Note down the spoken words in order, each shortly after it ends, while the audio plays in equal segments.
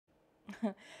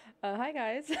Hi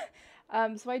guys.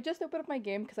 So I just opened up my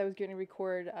game because I was going to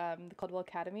record the Caldwell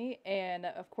Academy, and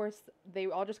of course they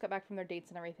all just got back from their dates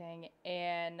and everything,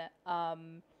 and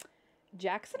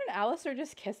Jackson and Alice are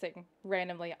just kissing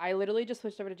randomly. I literally just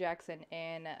switched over to Jackson,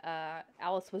 and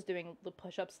Alice was doing the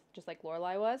push-ups just like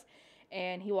Lorelai was,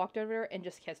 and he walked over and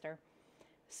just kissed her.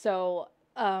 So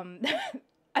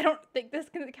I don't think this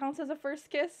counts as a first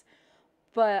kiss,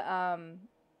 but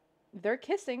they're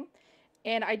kissing.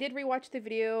 And I did rewatch the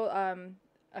video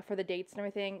for the dates and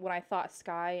everything when I thought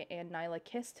Sky and Nyla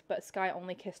kissed, but Sky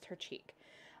only kissed her cheek.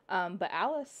 But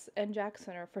Alice and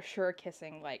Jackson are for sure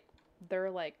kissing. Like,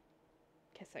 they're like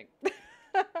kissing.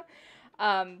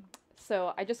 um,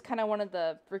 so I just kind of wanted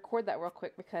to record that real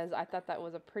quick because I thought that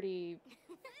was a pretty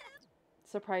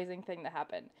surprising thing that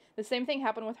happened. The same thing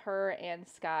happened with her and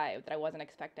Sky that I wasn't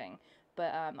expecting.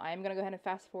 But I am going to go ahead and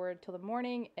fast forward till the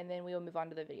morning, and then we will move on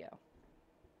to the video.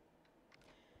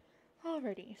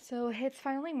 Alrighty, so it's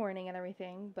finally morning and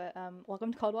everything, but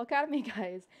welcome to Caldwell Academy,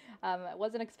 guys. I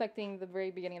wasn't expecting the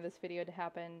very beginning of this video to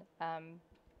happen,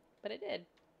 but it did.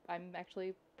 I'm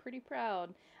actually pretty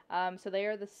proud. So they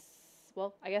are this,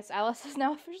 well, I guess Alice has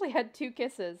now officially had 2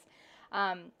 kisses.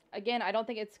 Again, I don't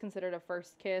think it's considered a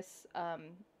first kiss.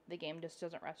 The game just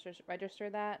doesn't register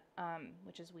that,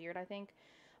 which is weird, I think.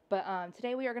 But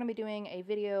today we are going to be doing a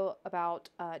video about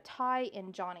Ty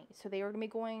and Johnny. So they are going to be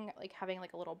going, like, having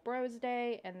like a little bros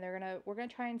day, and we're gonna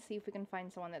try and see if we can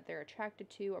find someone that they're attracted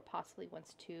to or possibly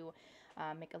wants to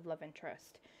make a love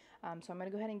interest. So I'm gonna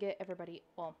go ahead and get everybody,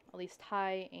 well, at least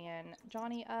Ty and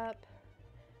Johnny up,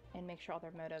 and make sure all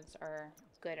their motives are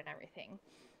good and everything.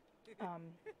 I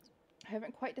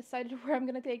haven't quite decided where I'm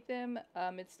gonna take them.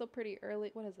 It's still pretty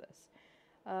early. What is this?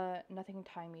 Nothing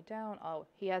tying me down. Oh,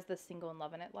 he has the single and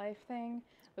loving it life thing,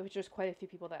 which there's quite a few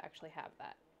people that actually have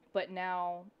that. But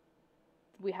now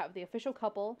we have the official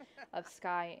couple of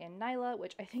Sky and Nyla,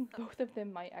 which I think both of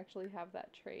them might actually have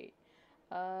that trait.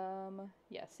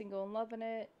 Yeah, single and loving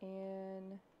it,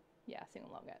 and yeah,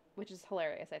 single and loving it, which is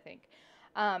hilarious, I think.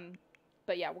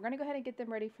 But yeah, we're gonna go ahead and get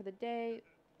them ready for the day.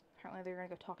 Apparently they're gonna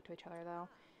go talk to each other though.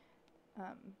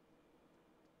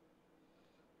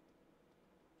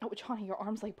 Oh, Johnny, your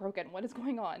arm's like broken. What is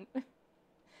going on?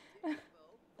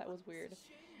 That was weird.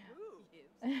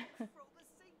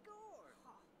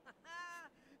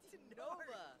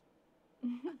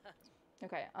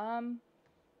 Okay,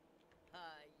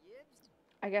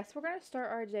 I guess we're gonna start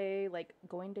our day, like,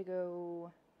 going to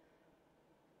go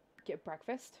get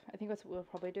breakfast. I think that's what we'll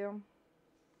probably do.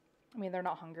 I mean, they're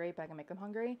not hungry, but I can make them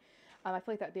hungry. I feel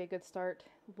like that'd be a good start.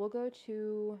 We'll go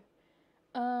to,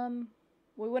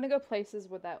 we want to go places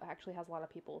where that actually has a lot of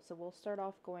people. So we'll start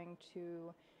off going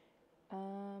to, I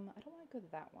don't want to go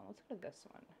to that one. Let's go to this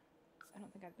one. I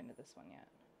don't think I've been to this one yet.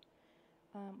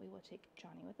 We will take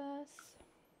Johnny with us.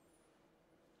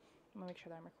 I'm gonna make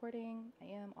sure that I'm recording. I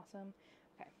am. Awesome.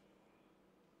 Okay.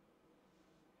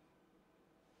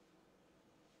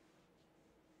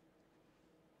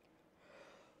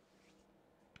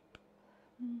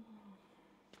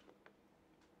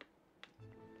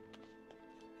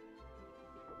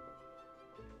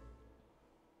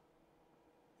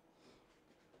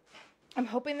 I'm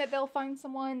hoping that they'll find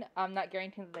someone. I'm not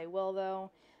guaranteeing that they will,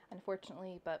 though,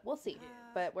 unfortunately, but we'll see.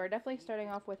 But we're definitely starting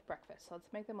off with breakfast. So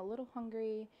let's make them a little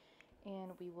hungry,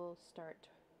 and we will start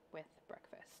with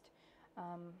breakfast.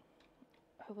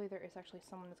 Hopefully there is actually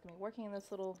someone that's going to be working in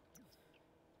this little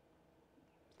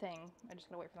thing. I'm just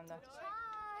going to wait for them to...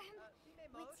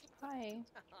 Hi.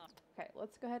 Okay,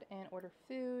 let's go ahead and order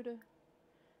food.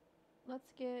 We'll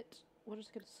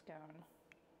just get a scone.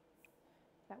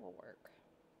 That will work.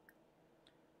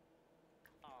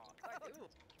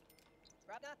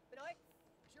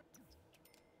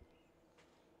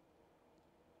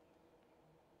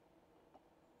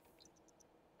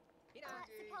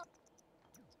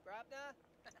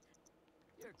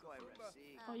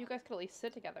 Oh, you guys could at least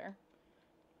sit together.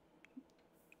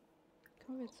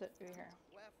 Come over and sit over here.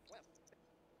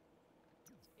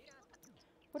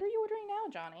 What are you ordering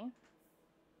now, Johnny?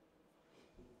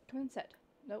 Come and sit.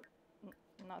 Nope.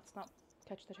 No, let's not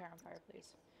catch the chair on fire,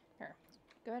 please. Here.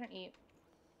 Go ahead and eat.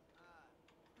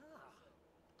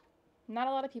 Not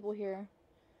a lot of people here.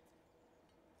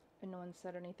 And no one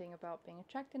said anything about being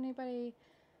attracted to anybody,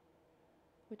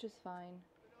 which is fine.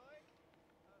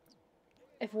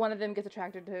 If one of them gets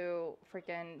attracted to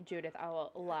freaking Judith, I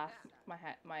will laugh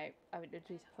it'd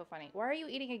be so funny. Why are you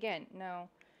eating again? No.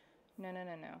 No.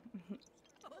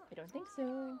 I don't think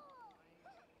so.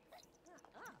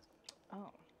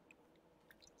 Oh.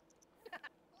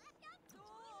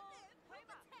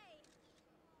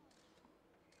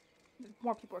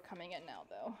 More people are coming in now,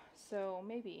 though. So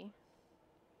maybe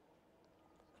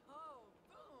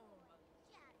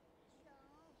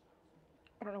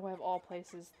I don't know why of all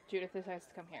places Judith decides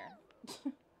to come here.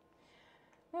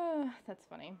 That's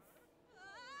funny.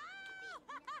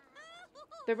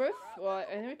 They're both, well,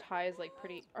 I know Ty is like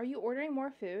pretty. Are you ordering more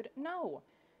food? No,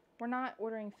 we're not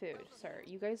ordering food, sir.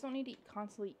 You guys don't need to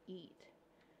constantly eat.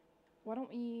 Why don't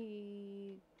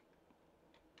we,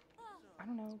 I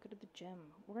don't know, go to the gym.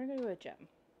 We're gonna go to a gym.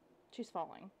 She's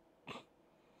falling.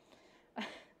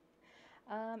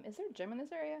 Is there a gym in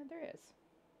this area? There is.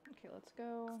 Okay, let's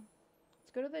go.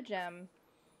 Let's go to the gym.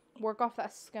 Work off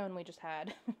that scone we just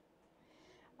had.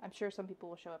 I'm sure some people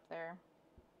will show up there.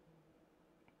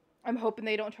 I'm hoping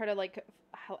they don't try to, like,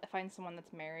 find someone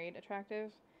that's married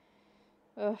attractive.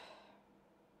 Ugh.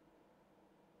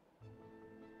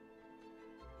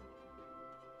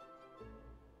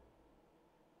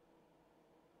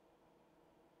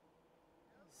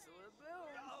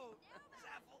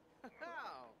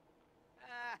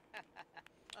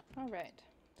 Alright.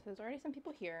 So there's already some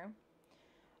people here.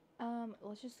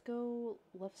 Let's just go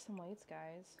lift some weights,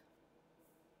 guys.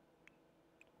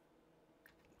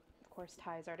 Of course,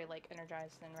 Ty's already, like,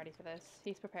 energized and ready for this.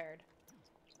 He's prepared.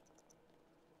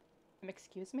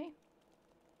 Excuse me?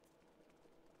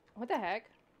 What the heck?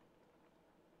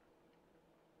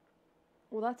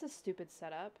 Well, that's a stupid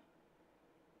setup.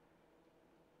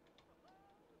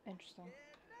 Interesting.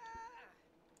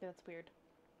 Yeah, that's weird.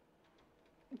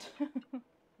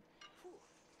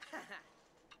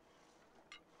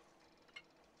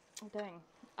 Oh, dang.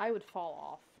 I would fall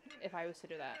off if I was to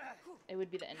do that. It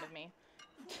would be the end of me.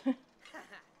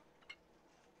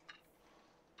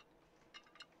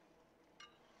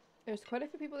 There's quite a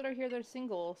few people that are here that are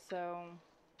single, so...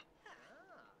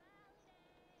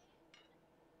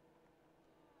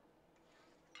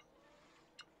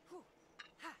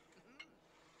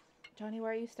 Johnny,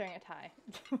 why are you staring at Ty?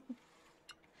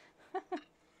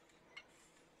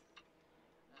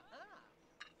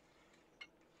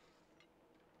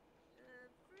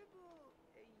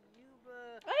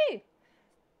 Hey!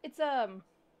 It's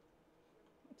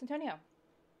Antonio.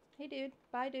 Hey, dude.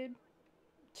 Bye, dude.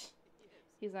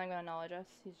 He's not gonna acknowledge us.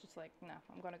 He's just like, no,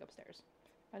 I'm gonna go upstairs.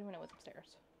 I don't even know what's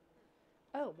upstairs.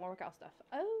 Oh, more workout stuff.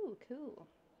 Oh, cool.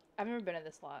 I've never been to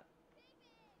this lot.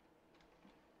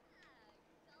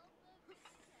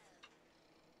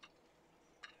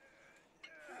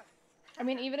 I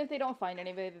mean, even if they don't find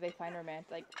anybody that they find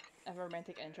romantic, like, have a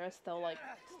romantic interest, they'll, like,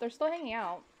 they're still hanging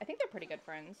out. I think they're pretty good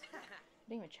friends. I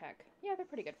didn't even check. Yeah, they're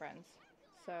pretty good friends.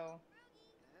 So.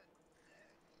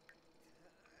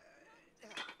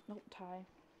 Nope, Ty.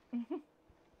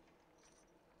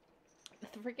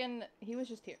 The freaking, he was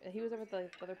just here. He was over at the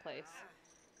other place.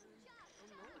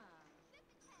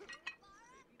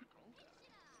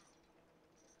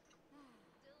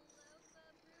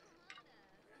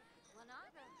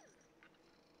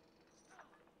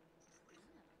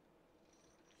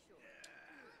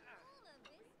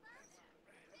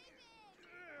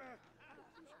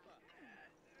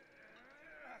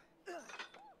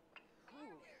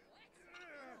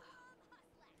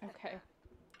 Okay.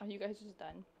 Are you guys just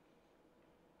done?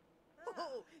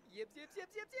 Oh, yips, yips,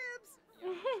 yips, yips, yips.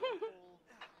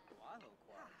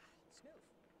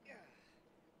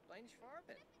 Blanche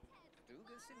Farben.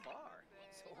 Dugas and Bar.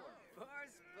 So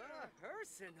Bars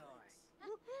Hersenoi.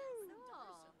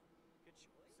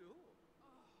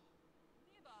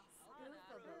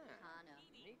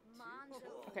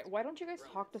 Okay, why don't you guys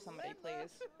talk to somebody,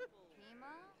 please?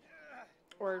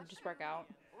 Or just work out.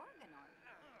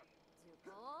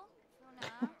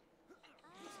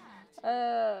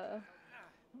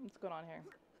 What's going on here?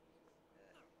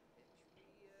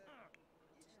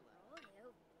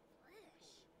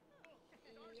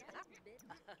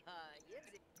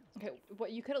 Okay,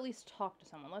 what you could at least talk to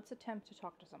someone. Let's attempt to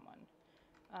talk to someone.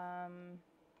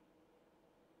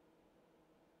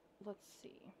 Let's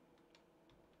see.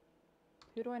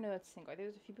 Who do I know that's single? I think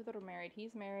there's a few people that are married.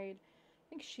 He's married. I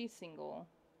think she's single.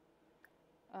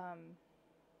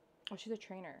 Oh, she's a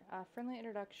trainer. Friendly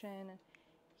introduction.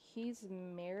 He's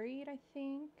married, I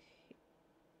think.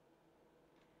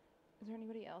 Is there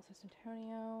anybody else? There's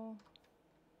Antonio.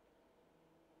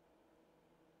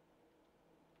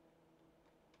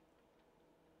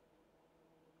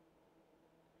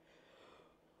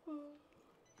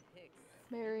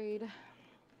 Married.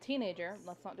 Teenager.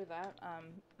 Let's not do that.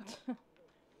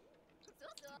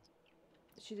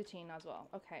 She's a teen as well.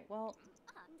 Okay, well.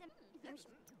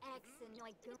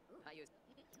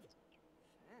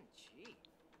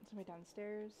 Somebody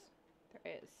downstairs?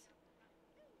 There is.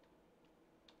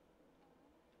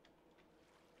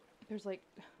 There's like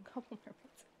a couple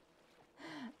mermaids.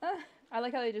 I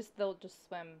like how they'll just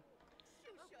swim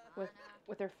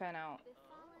with their fin out.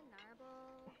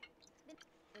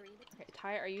 Okay,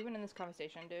 Ty, are you even in this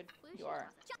conversation, dude? You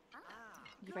are. Ah.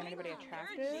 Did you find anybody Cool.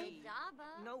 attractive? Energy.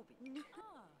 Nobi.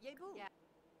 Yay boo.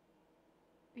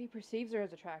 He perceives her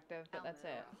as attractive, but that's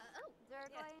it.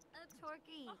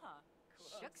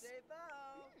 Shucks.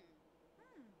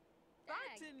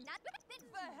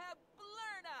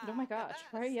 Oh my gosh,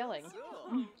 why are you yelling?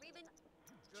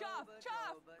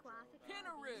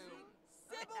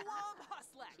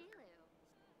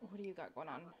 What do you got going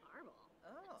on?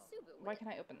 Oh. Why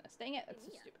can't I open this? Dang it, that's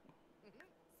so stupid.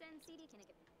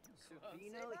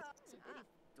 Subino.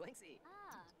 Dwingsy.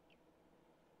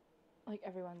 Like,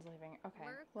 everyone's leaving. Okay,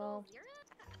 well...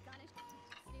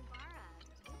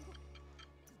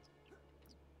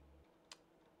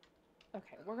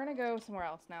 Okay, we're gonna go somewhere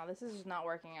else now. This is just not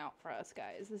working out for us,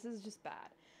 guys. This is just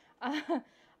bad.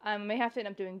 I may have to end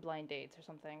up doing blind dates or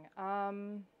something.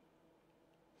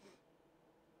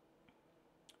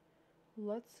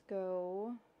 Let's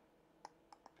go...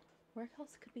 Where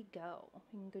else could we go? We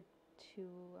can go to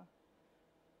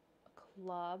a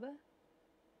club.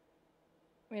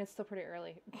 I mean, it's still pretty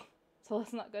early, so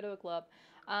let's not go to a club.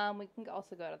 We can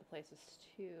also go to other places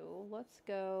too. Let's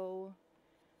go...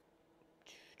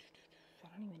 I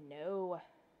don't even know.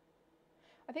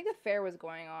 I think the fair was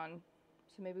going on,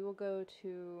 so maybe we'll go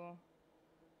to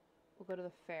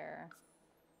the fair.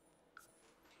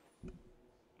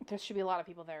 There should be a lot of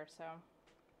people there, so.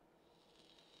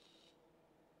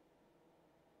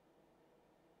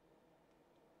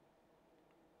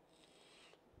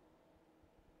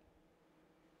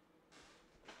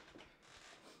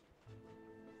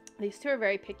 These two are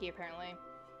very picky, apparently.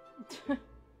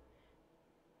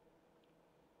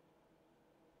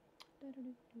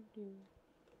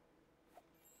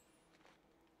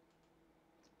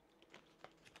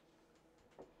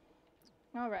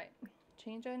 Alright.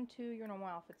 Change into your normal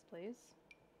outfits, please.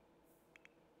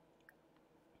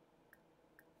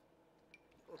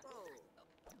 Oh,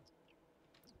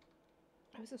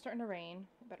 is it starting to rain?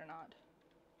 It better not.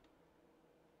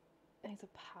 I think it's a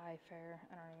pie fair.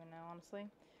 I don't even know,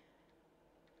 honestly.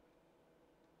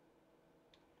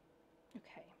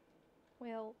 Okay.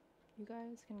 Well, you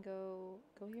guys can go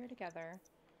here together.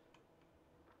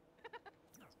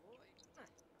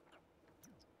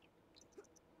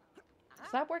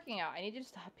 Stop working out. I need you to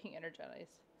stop being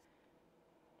energized.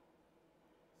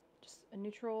 Just a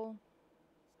neutral.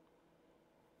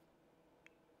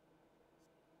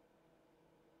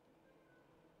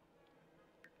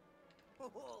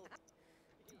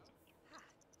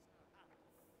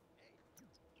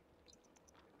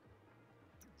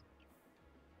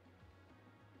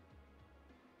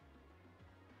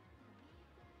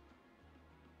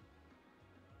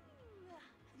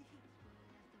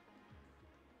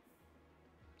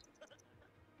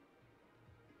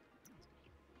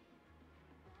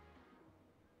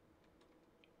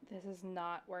 This is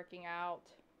not working out.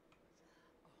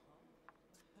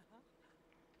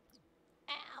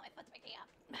 Ow, my foot's picking up.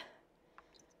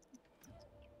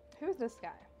 Who's this guy?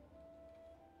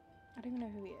 I don't even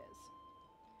know who he is.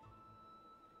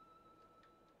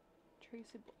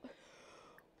 Tracy.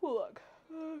 Well, look,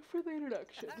 for the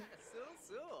introduction.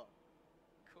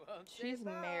 She's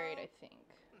married, I think.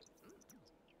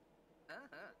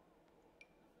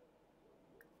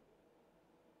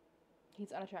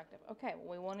 He's unattractive. Okay,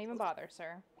 well, we won't even bother,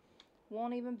 sir.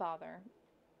 Won't even bother.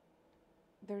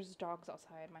 There's dogs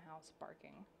outside my house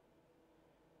barking.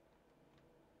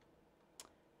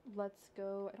 Let's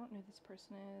go. I don't know who this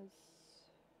person is.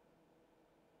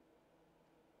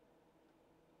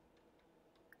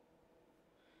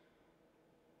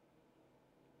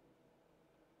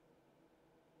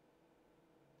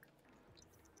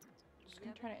 Just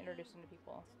gonna try to introduce him to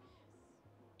people.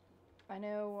 I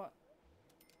know.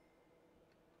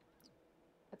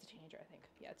 That's a teenager, I think.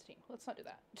 Yeah, it's a teen. Let's not do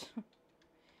that.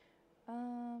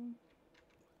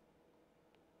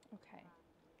 Okay.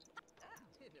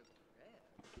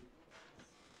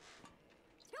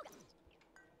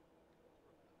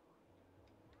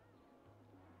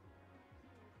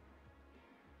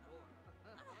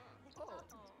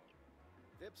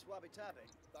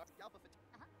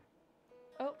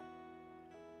 Oh.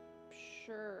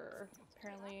 Sure.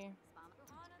 Apparently,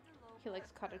 he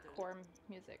likes cottagecore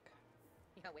music.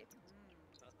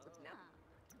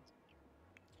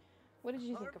 What did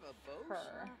you think of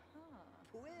her?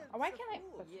 Oh, why can't I?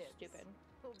 That's so stupid.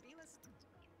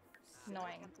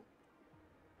 Annoying.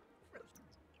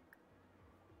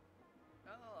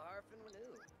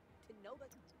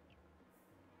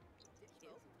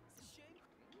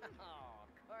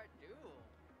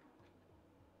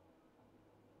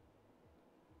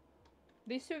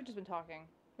 These two have just been talking,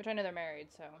 which I know they're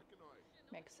married, so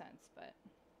makes sense, but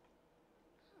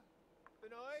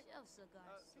Benoit?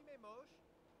 Cigars. Sime Mosh?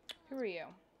 Who are you?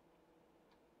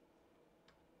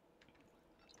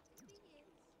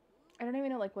 I don't even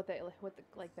know like what they like.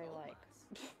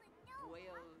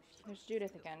 There's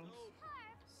Judith again.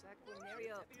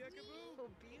 Saquinario.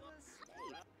 Mobila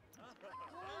Steak.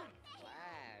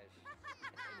 Flash.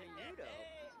 Naruto.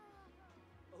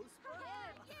 Ospa.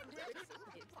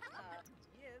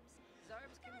 Yibs.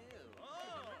 Zarb's Canoe.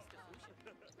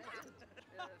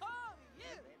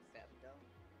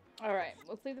 All right,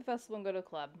 let's leave the festival and go to a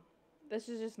club. This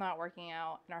is just not working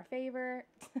out in our favor.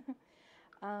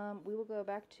 We will go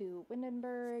back to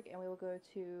Windenburg and we will go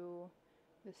to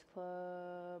this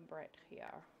club right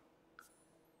here.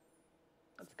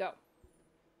 Let's go.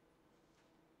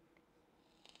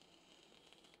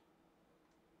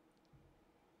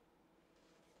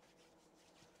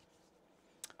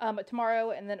 But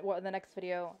tomorrow and then in the next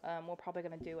video, we're probably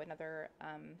gonna do another.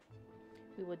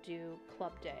 We will do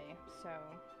club day. So.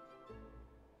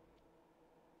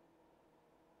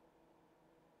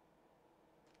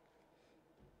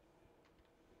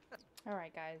 All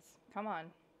right, guys, come on.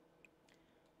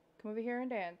 Come over here and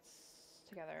dance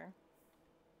together.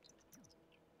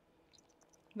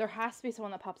 There has to be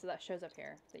someone that pops up that shows up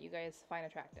here that you guys find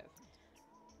attractive.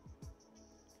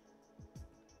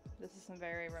 This is some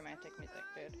very romantic music,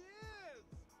 dude.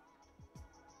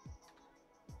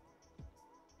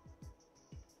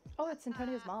 Oh, it's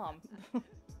Antonio's mom.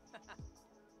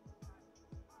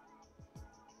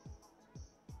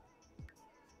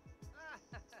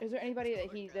 Is there anybody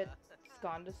that's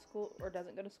gone to school or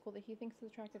doesn't go to school that he thinks is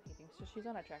attractive? He thinks she's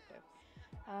unattractive.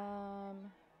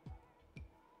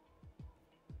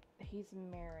 He's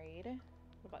married.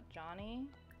 What about Johnny?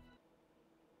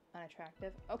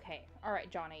 Unattractive. Okay. All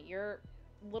right, Johnny, you're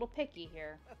a little picky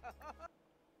here.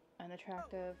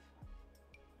 Unattractive.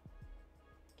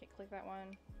 Can't click that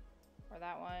one. Or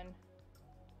that one.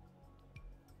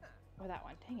 Or that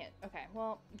one. Dang it. Okay,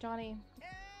 well, Johnny.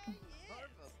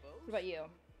 What about you?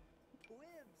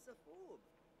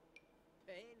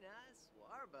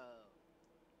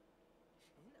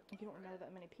 You don't know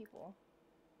that many people.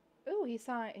 Ooh, he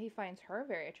finds her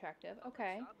very attractive.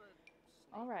 Okay.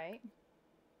 All right.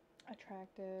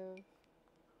 Attractive.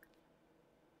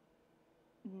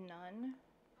 None.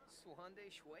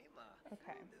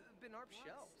 Okay.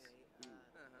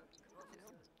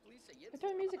 Let's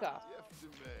turn the music off.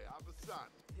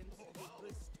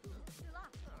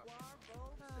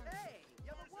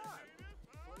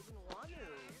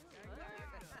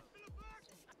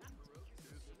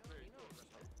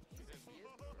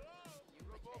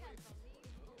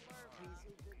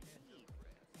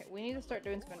 Okay, we need to start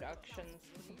doing some introductions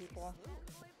to some people.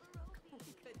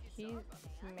 He's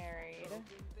married.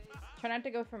 Try not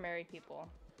to go for married people.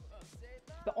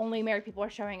 But only married people are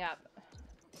showing up.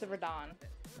 Except for Dawn.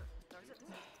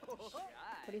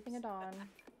 What do you think of Dawn?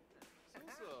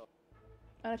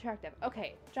 Unattractive.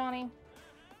 Okay, Johnny.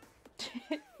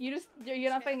 You're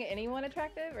not finding anyone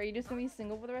attractive? Are you just gonna be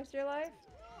single for the rest of your life?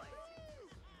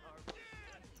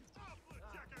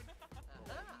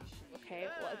 Okay,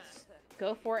 let's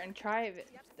go for it and try it.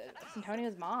 It's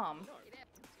Antonio's mom.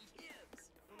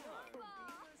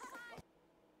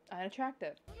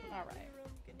 Unattractive. Alright.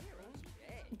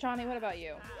 Johnny, what about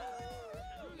you?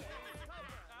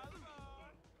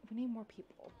 We need more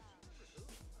people.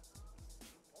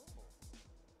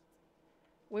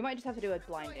 We might just have to do a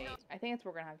blind date. I think that's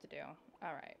what we're gonna have to do.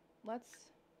 Alright, let's...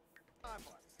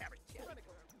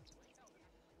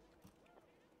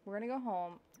 We're gonna go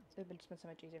home. It would just been so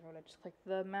much easier if I would have just clicked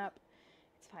the map.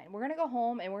 It's fine. We're gonna go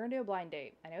home and we're gonna do a blind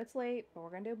date. I know it's late, but we're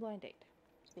gonna do a blind date.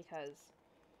 Because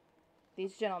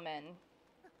these gentlemen...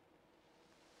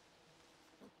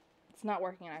 It's not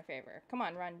working in our favor. Come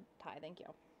on, run, Ty. Thank you.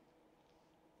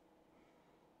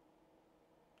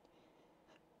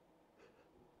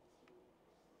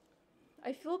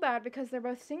 I feel bad because they're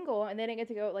both single and they didn't get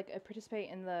to go, like,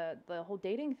 participate in the whole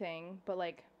dating thing, but,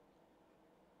 like,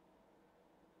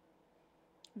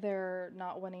 they're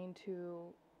not wanting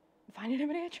to find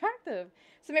anybody attractive.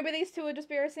 So maybe these two would just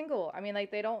be our single. I mean, like,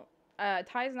 they don't,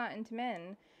 Ty's not into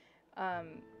men,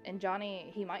 and Johnny,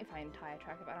 he might find Ty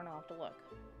attractive. I don't know, I'll have to look,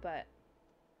 but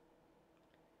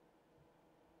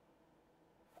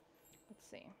let's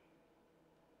see.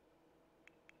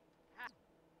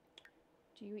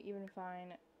 Do you even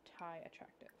find Ty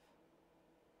attractive?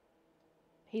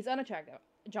 He's unattractive.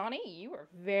 Johnny, you are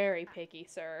very picky,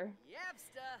 sir.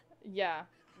 Yeah.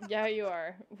 Yeah, you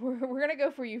are. We're gonna go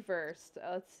for you first.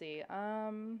 Let's see.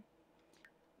 Not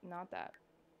that.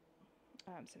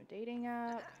 Some dating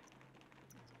app.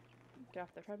 Get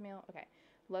off the treadmill. Okay.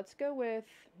 Let's go with...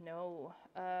 No.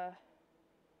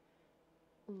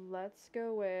 Let's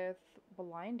go with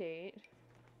blind date.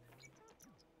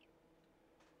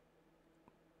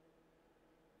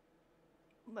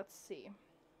 Let's see.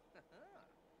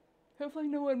 Hopefully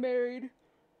no one married.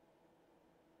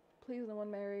 Please no one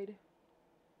married.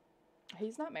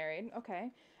 He's not married.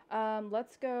 Okay.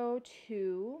 Let's go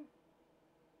to...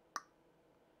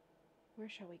 Where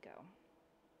shall we go?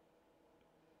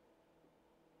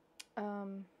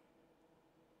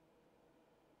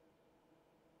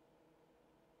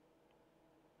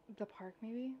 The park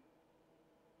maybe?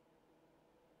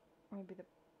 Or maybe the...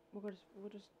 we'll go to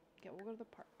the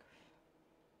park.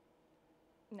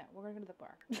 No, we're gonna go to the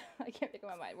bar. I can't make up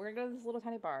my mind. We're gonna go to this little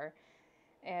tiny bar.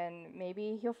 And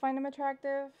maybe he'll find him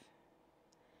attractive.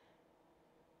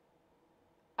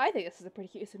 I think this is a pretty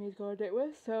cute somebody to go on a date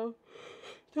with, so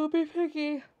don't be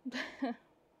picky.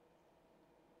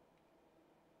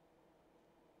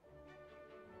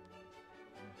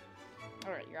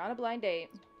 Alright, you're on a blind date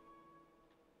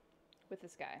with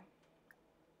this guy.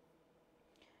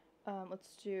 Let's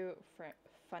do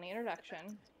funny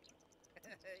introduction.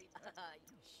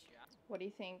 What do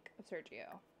you think of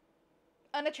Sergio?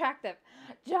 Unattractive.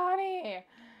 Johnny!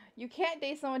 You can't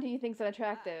date someone who you think's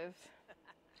unattractive.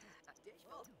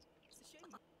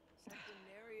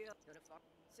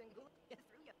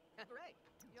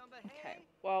 Okay,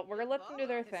 well, we're gonna let them do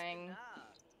their thing.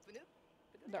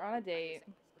 They're on a date.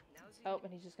 Oh,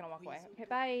 and he's just gonna walk away. Okay,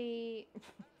 bye!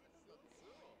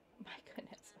 My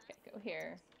goodness. Okay, go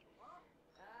here.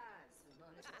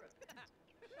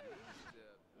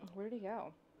 Where did he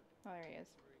go? Oh, there he is.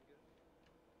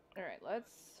 Alright,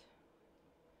 let's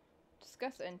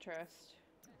discuss interest.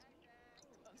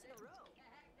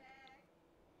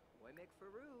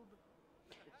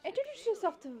 Introduce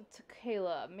yourself to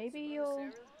Caleb. Maybe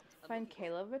you'll find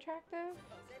Caleb attractive?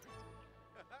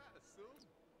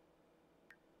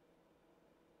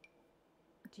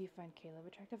 Do you find Caleb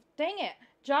attractive? Dang it!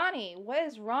 Johnny, what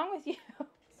is wrong with you?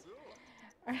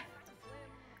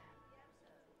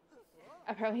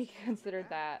 Apparently he considered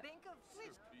that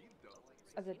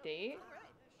as a date?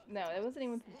 No, it wasn't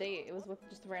even a date. It was with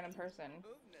just a random person.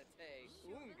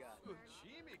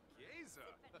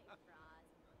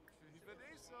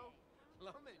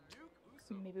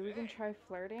 Maybe we can try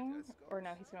flirting? Or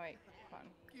no, he's gonna wait. Hold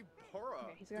on.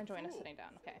 Okay, he's gonna join us sitting down.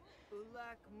 Okay.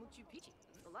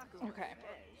 Okay.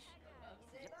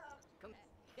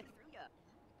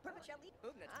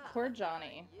 Poor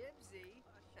Johnny.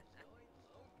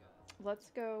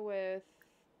 Let's go with...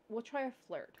 We'll try a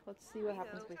flirt. Let's see what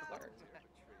happens if we flirt.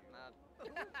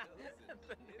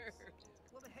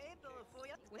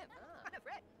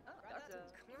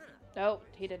 Oh,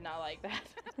 he did not like that.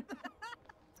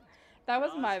 That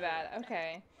was my bad.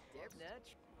 Okay.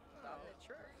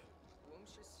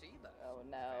 Oh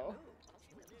no.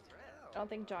 I don't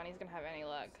think Johnny's gonna have any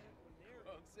luck.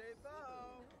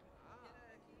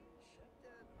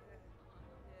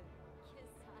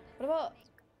 What about...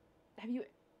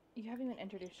 You haven't even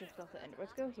introduced yourself to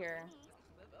Let's go here.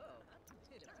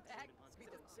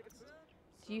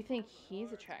 Do you think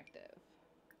he's attractive?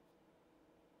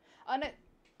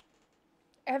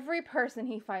 Every person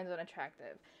he finds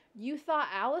unattractive. You thought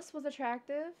Alice was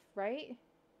attractive, right?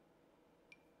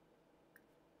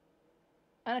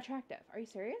 Unattractive. Are you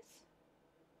serious?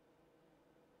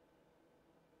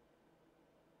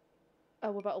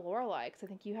 Oh, what about Lorelai? Because I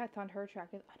think you had found her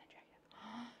attractive. Unattractive.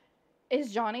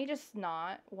 Is Johnny just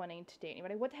not wanting to date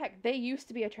anybody? What the heck? They used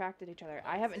to be attracted to each other.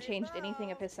 I haven't changed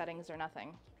anything of his settings or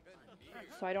nothing.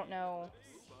 So I don't know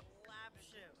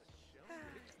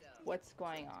what's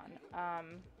going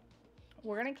on.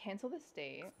 We're gonna cancel this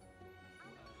date.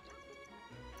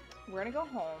 We're gonna go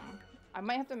home. I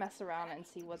might have to mess around and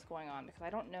see what's going on because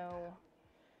I don't know.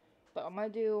 But I'm gonna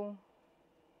do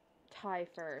Ty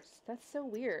first. That's so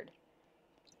weird.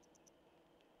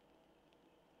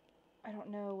 I don't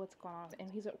know what's going on. And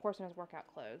he's, of course, in his workout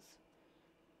clothes.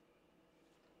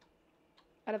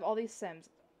 Out of all these Sims,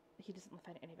 he doesn't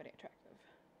find anybody attractive.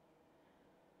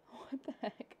 What the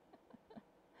heck?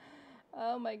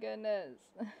 Oh my goodness.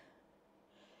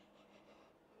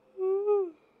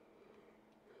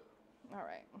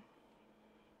 Alright.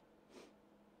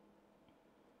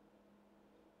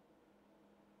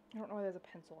 I don't know why there's a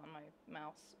pencil on my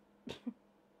mouse.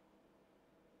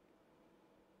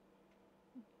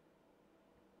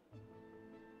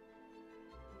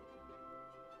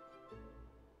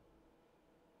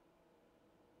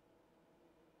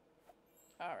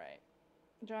 Alright.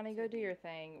 Johnny, go do your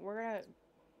thing. We're gonna...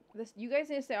 You guys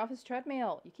need to stay off his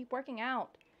treadmill. You keep working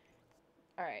out.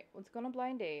 Alright, let's go on a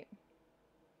blind date.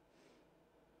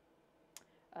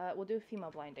 We'll do a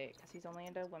female blind date, because he's only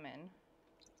into women.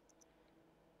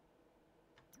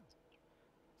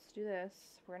 let's do this.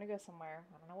 We're gonna go somewhere.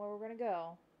 I don't know where we're gonna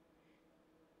go.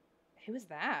 Who is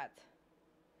that?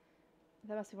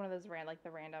 That must be one of those the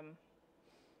random.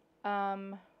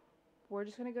 We're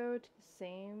just gonna go to the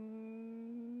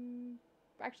same.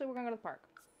 Actually, we're gonna go to the park.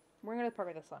 We're gonna go to the park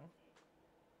with this one.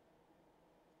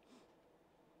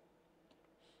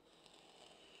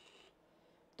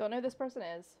 Don't know who this person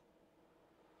is.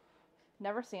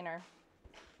 Never seen her.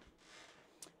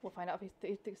 We'll find out if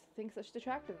he thinks that she's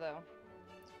attractive, though.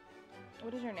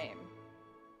 What is your name?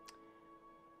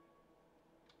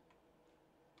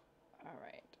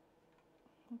 Alright.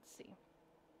 Let's see.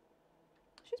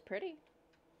 She's pretty.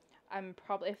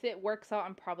 If it works out,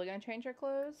 I'm probably gonna change her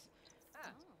clothes.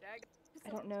 I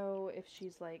don't know if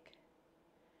she's like,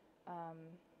 an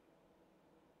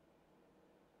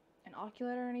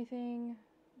oculate or anything.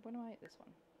 What do I, this one.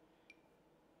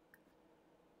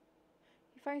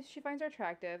 She finds her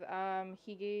attractive.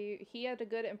 He had a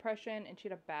good impression and she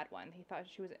had a bad one.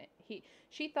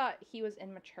 She thought he was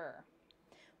immature.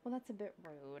 Well, that's a bit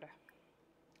rude.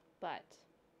 But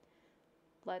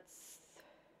let's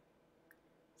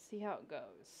see how it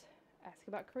goes. Ask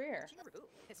about career.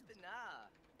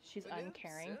 She's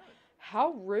uncaring.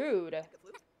 How rude.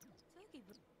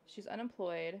 She's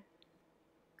unemployed.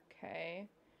 Okay.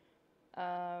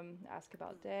 Ask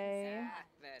about day.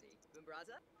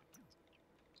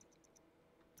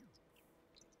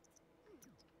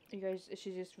 You guys, is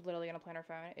she just literally gonna play on her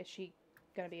phone? Is she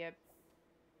gonna be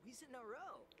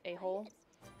a-hole?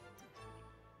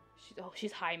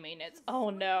 She's high maintenance. Oh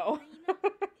no.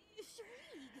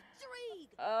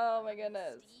 Oh my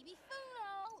goodness.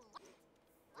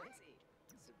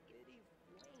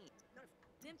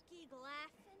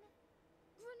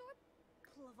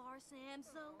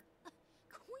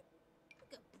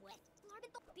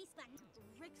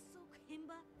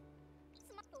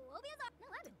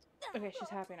 Okay, she's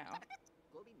happy now.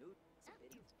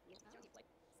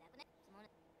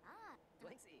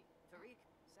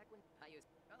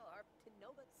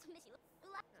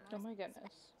 Oh my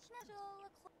goodness.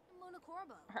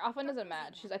 Her outfit doesn't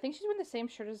match. I think she's wearing the same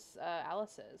shirt as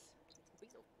Alice's.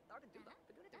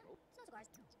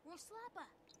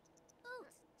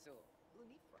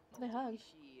 They hug.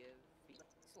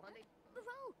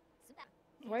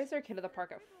 Why is there a kid at the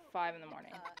park at 5 in the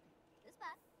morning?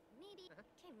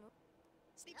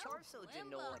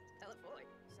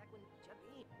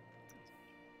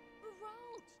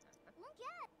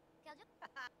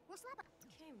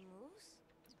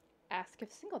 Ask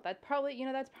if single. That's probably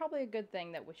a good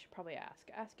thing that we should probably ask.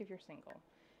 Ask if you're single.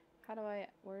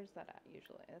 Where's that at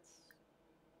usually?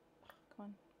 Come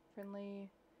on. Friendly.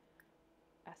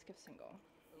 Ask if single.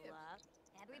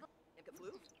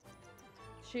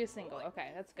 She is single.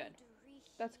 Okay, that's good.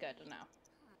 That's good to know.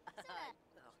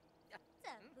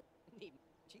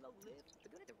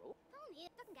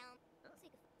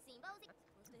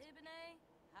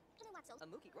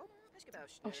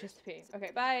 Oh, she has to pee.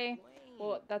 Okay, bye.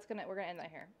 Well, we're gonna end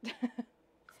that here.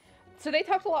 So they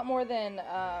talked a lot more than,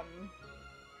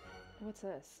 what's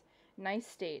this?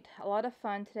 Nice date. A lot of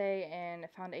fun today and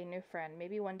found a new friend.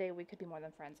 Maybe one day we could be more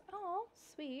than friends. Oh,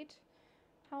 sweet.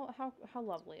 How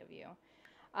lovely of you.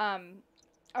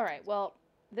 Alright, well,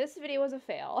 this video was a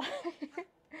fail.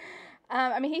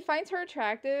 I mean, he finds her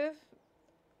attractive,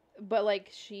 but, like,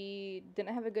 she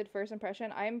didn't have a good first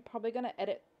impression. I'm probably gonna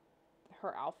edit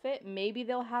her outfit. Maybe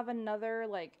they'll have another,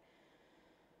 like,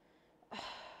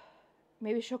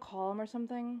 maybe she'll call him or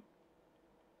something.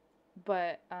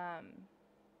 But, my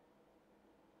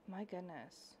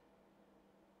goodness.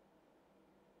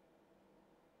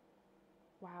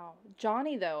 Wow.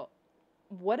 Johnny, though,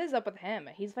 what is up with him?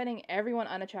 He's finding everyone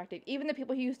unattractive, even the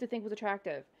people he used to think was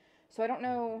attractive. So I don't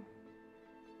know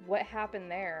what happened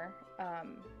there.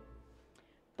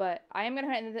 But I am going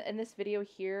to end this video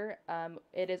here.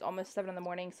 It is almost 7 in the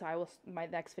morning, so my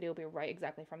next video will be right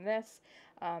exactly from this.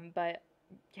 But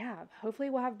yeah,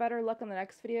 hopefully we'll have better luck on the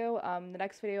next video. The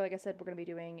next video, like I said, we're going to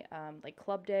be doing like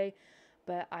club day.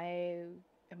 But I'm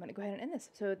going to go ahead and end this.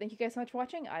 So thank you guys so much for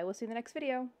watching. I will see you in the next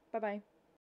video. Bye-bye.